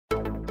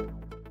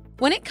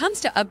When it comes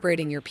to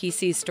upgrading your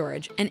PC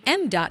storage, an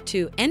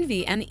M.2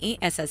 NVMe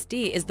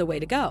SSD is the way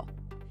to go.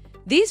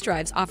 These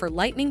drives offer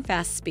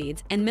lightning-fast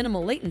speeds and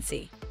minimal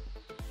latency,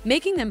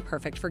 making them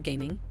perfect for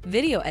gaming,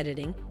 video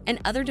editing, and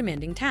other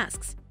demanding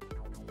tasks.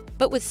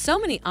 But with so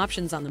many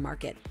options on the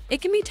market,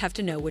 it can be tough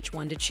to know which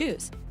one to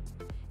choose.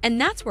 And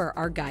that's where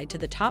our guide to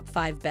the top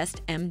 5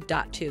 best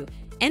M.2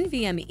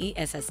 NVMe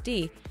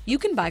SSD you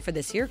can buy for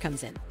this year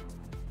comes in.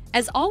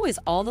 As always,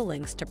 all the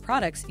links to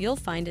products you'll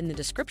find in the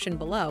description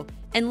below,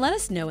 and let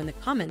us know in the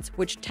comments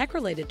which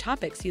tech-related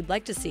topics you'd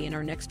like to see in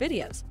our next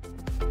videos.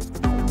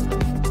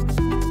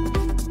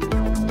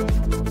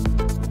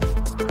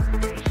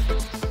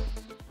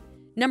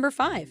 Number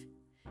 5.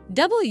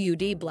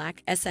 WD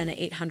Black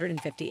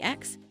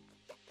SN850X.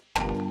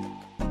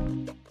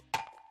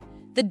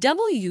 The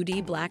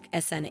WD Black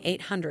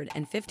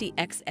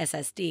SN850X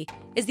SSD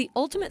is the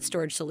ultimate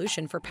storage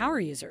solution for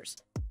power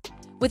users.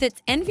 With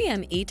its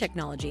NVMe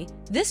technology,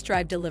 this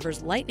drive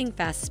delivers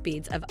lightning-fast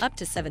speeds of up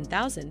to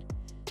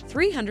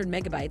 7,300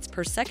 megabytes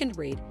per second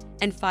read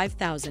and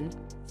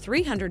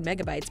 5,300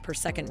 megabytes per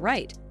second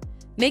write,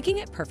 making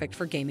it perfect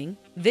for gaming,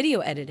 video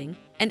editing,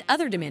 and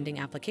other demanding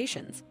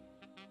applications.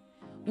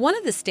 One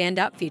of the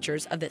standout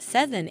features of the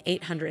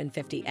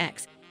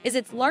SN850X is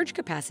its large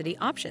capacity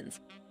options.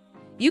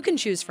 You can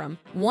choose from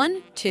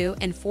 1, 2,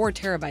 and 4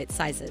 terabyte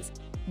sizes,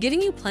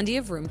 giving you plenty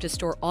of room to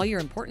store all your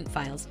important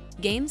files,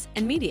 games,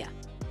 and media.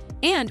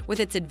 And with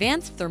its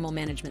advanced thermal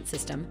management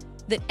system,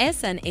 the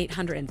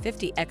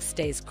SN850X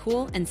stays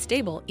cool and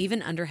stable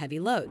even under heavy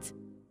loads.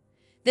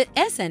 The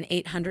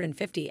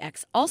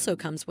SN850X also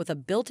comes with a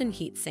built-in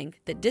heat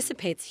sink that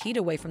dissipates heat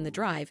away from the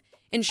drive,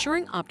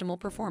 ensuring optimal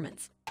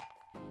performance.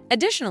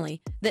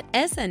 Additionally, the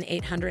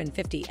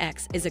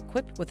SN850X is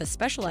equipped with a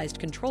specialized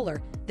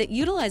controller that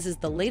utilizes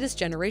the latest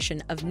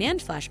generation of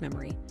NAND flash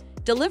memory,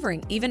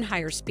 delivering even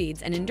higher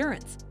speeds and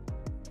endurance.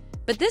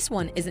 But this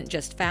one isn't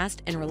just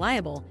fast and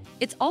reliable,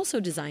 it's also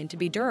designed to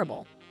be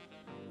durable.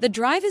 The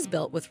drive is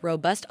built with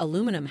robust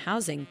aluminum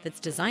housing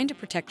that's designed to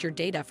protect your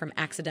data from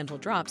accidental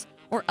drops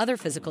or other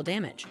physical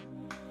damage.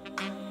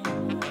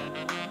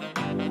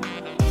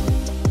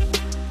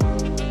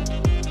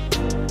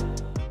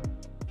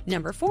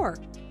 Number 4.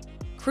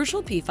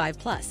 Crucial P5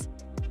 Plus.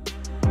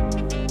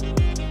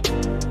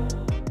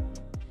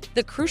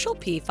 The Crucial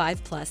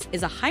P5 Plus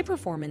is a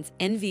high-performance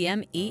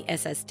NVMe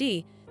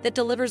SSD that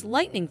delivers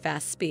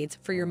lightning-fast speeds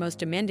for your most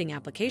demanding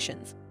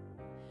applications.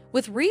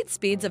 With read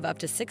speeds of up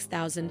to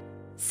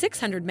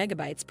 6,600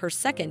 megabytes per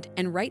second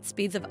and write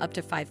speeds of up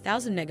to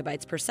 5,000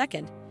 megabytes per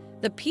second,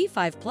 the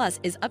P5 Plus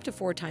is up to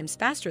 4 times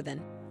faster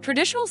than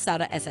traditional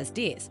SATA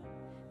SSDs.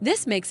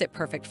 This makes it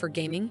perfect for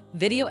gaming,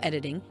 video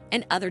editing,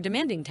 and other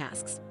demanding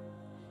tasks.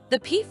 The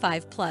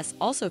P5 Plus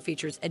also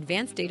features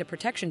advanced data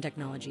protection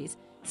technologies,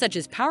 such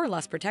as power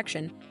loss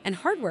protection and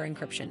hardware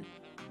encryption,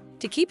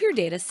 to keep your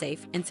data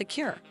safe and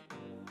secure.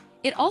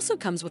 It also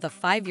comes with a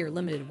 5-year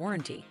limited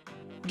warranty,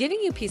 giving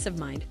you peace of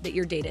mind that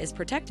your data is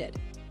protected.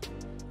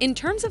 In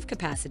terms of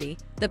capacity,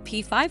 the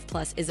P5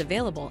 Plus is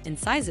available in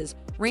sizes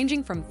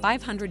ranging from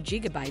 500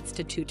 gigabytes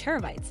to 2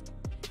 terabytes,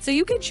 so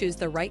you can choose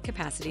the right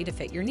capacity to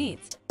fit your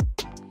needs.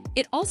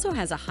 It also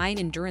has a high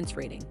endurance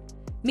rating,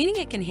 meaning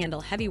it can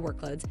handle heavy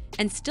workloads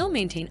and still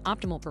maintain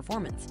optimal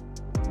performance.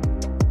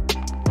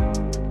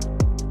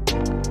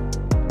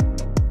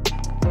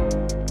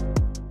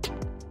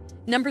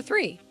 Number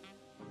 3.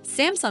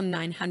 Samsung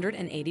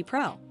 980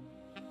 Pro.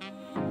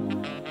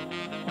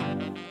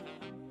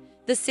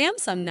 The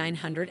Samsung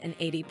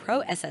 980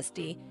 Pro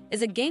SSD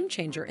is a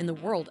game-changer in the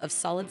world of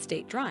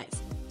solid-state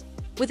drives.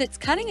 With its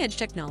cutting-edge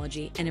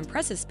technology and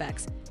impressive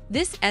specs,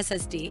 this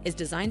SSD is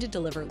designed to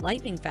deliver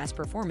lightning-fast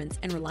performance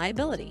and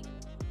reliability.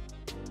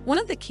 One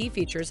of the key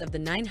features of the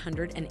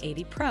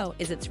 980 Pro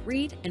is its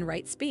read and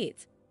write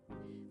speeds.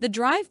 The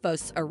drive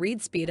boasts a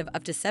read speed of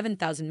up to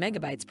 7,000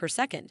 megabytes per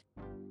second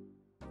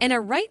and a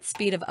write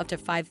speed of up to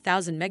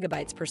 5,000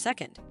 megabytes per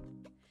second.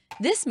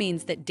 This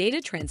means that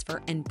data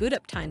transfer and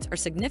boot-up times are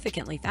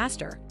significantly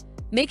faster,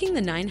 making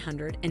the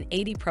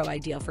 980 Pro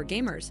ideal for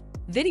gamers,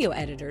 video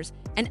editors,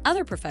 and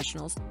other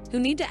professionals who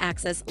need to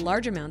access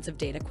large amounts of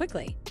data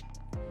quickly.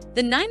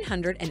 The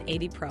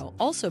 980 Pro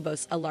also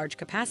boasts a large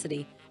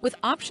capacity, with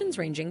options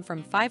ranging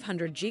from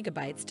 500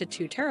 gigabytes to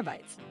 2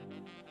 terabytes.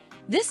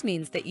 This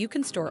means that you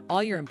can store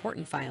all your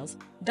important files,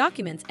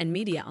 documents, and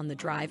media on the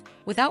drive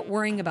without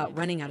worrying about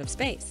running out of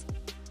space.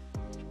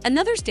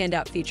 Another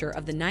standout feature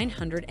of the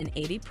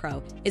 980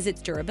 Pro is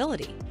its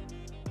durability.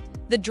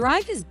 The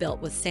drive is built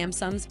with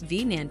Samsung's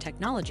V-NAND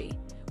technology,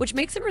 which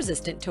makes it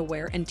resistant to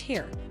wear and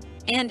tear,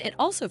 and it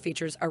also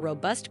features a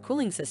robust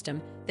cooling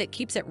system that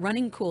keeps it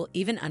running cool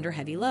even under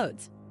heavy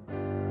loads.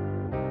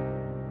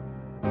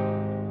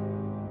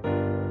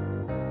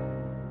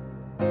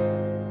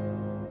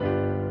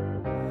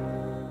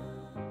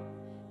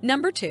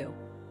 Number 2.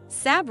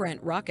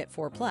 Sabrent Rocket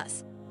 4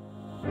 Plus.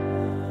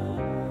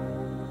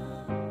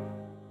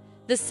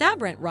 The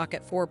Sabrent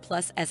Rocket 4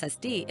 Plus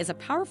SSD is a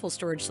powerful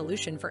storage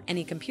solution for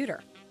any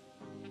computer.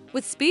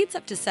 With speeds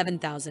up to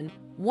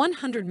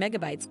 7,100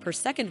 megabytes per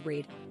second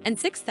read and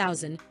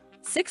 6,000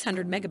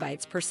 600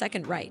 megabytes per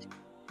second write.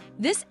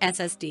 This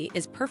SSD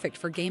is perfect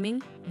for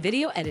gaming,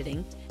 video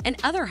editing, and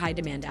other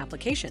high-demand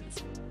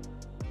applications.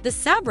 The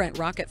Sabrent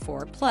Rocket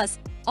 4 Plus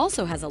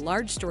also has a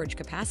large storage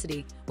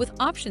capacity with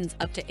options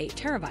up to 8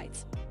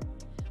 terabytes.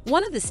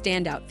 One of the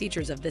standout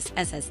features of this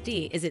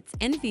SSD is its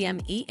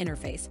NVMe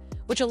interface,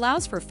 which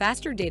allows for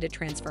faster data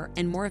transfer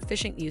and more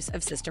efficient use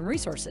of system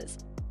resources.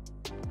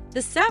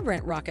 The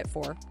Sabrent Rocket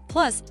 4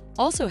 Plus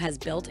also has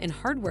built-in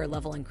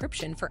hardware-level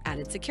encryption for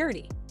added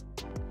security.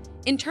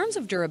 In terms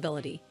of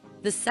durability,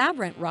 the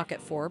Sabrent Rocket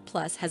 4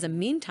 Plus has a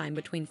mean time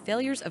between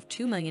failures of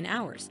 2 million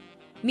hours,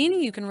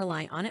 meaning you can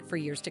rely on it for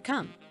years to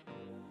come.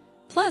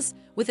 Plus,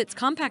 with its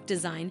compact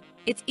design,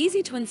 it's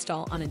easy to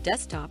install on a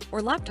desktop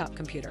or laptop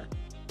computer.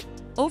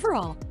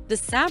 Overall, the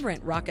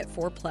Sabrent Rocket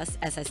 4 Plus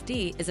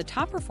SSD is a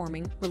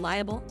top-performing,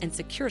 reliable, and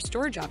secure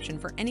storage option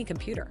for any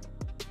computer.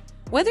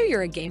 Whether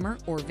you're a gamer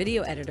or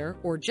video editor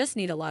or just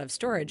need a lot of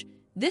storage,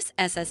 this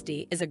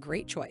SSD is a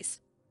great choice.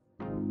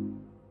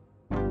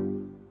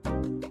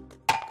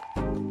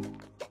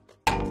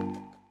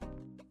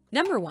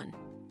 Number 1.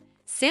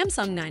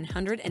 Samsung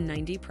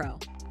 990 Pro.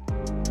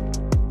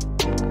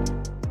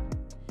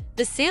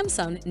 The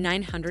Samsung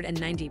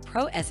 990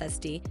 Pro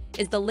SSD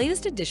is the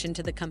latest addition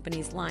to the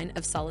company's line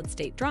of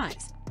solid-state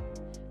drives.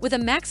 With a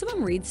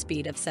maximum read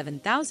speed of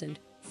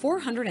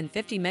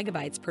 7,450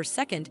 megabytes per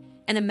second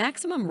and a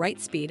maximum write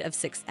speed of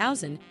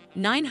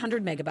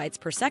 6,900 megabytes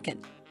per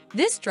second,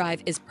 this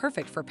drive is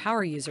perfect for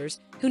power users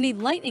who need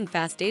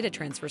lightning-fast data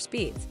transfer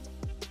speeds.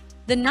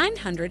 The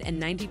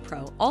 990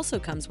 Pro also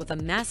comes with a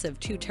massive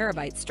 2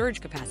 terabyte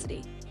storage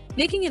capacity,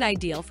 making it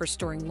ideal for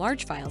storing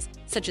large files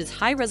such as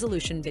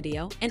high-resolution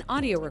video and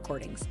audio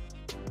recordings.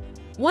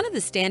 One of the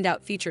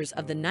standout features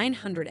of the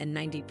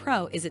 990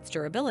 Pro is its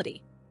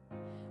durability.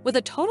 With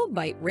a total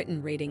byte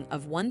written rating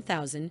of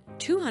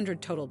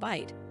 1,200 total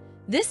byte,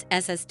 this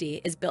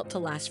SSD is built to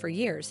last for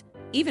years,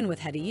 even with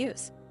heavy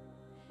use.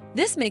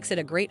 This makes it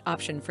a great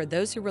option for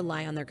those who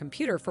rely on their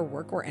computer for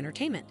work or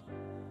entertainment.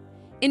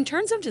 In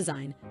terms of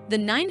design, the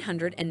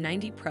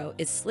 990 Pro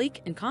is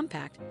sleek and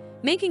compact,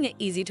 making it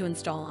easy to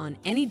install on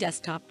any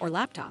desktop or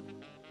laptop.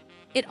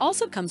 It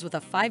also comes with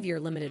a 5-year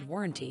limited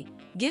warranty,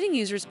 giving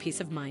users peace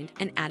of mind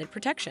and added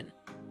protection.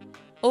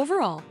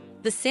 Overall,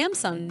 the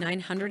Samsung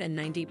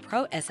 990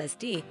 Pro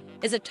SSD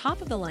is a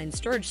top-of-the-line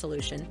storage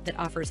solution that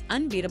offers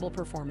unbeatable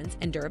performance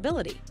and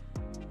durability.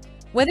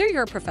 Whether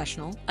you're a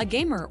professional, a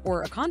gamer,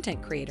 or a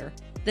content creator,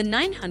 the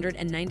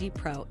 990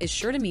 Pro is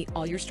sure to meet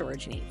all your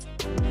storage needs.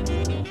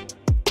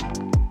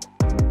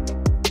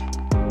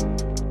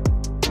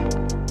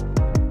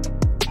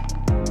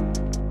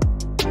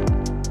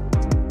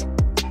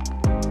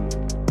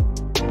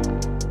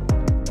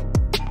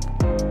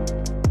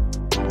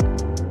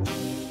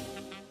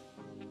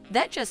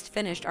 That just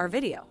finished our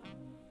video.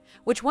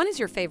 Which one is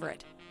your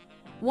favorite?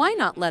 Why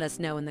not let us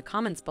know in the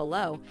comments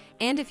below,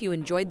 and if you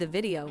enjoyed the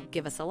video,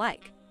 give us a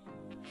like.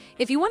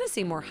 If you want to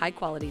see more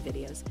high-quality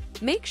videos,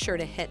 make sure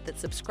to hit that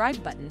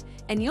subscribe button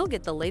and you'll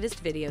get the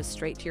latest videos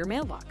straight to your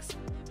mailbox.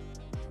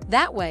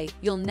 That way,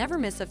 you'll never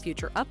miss a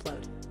future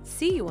upload.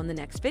 See you on the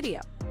next video.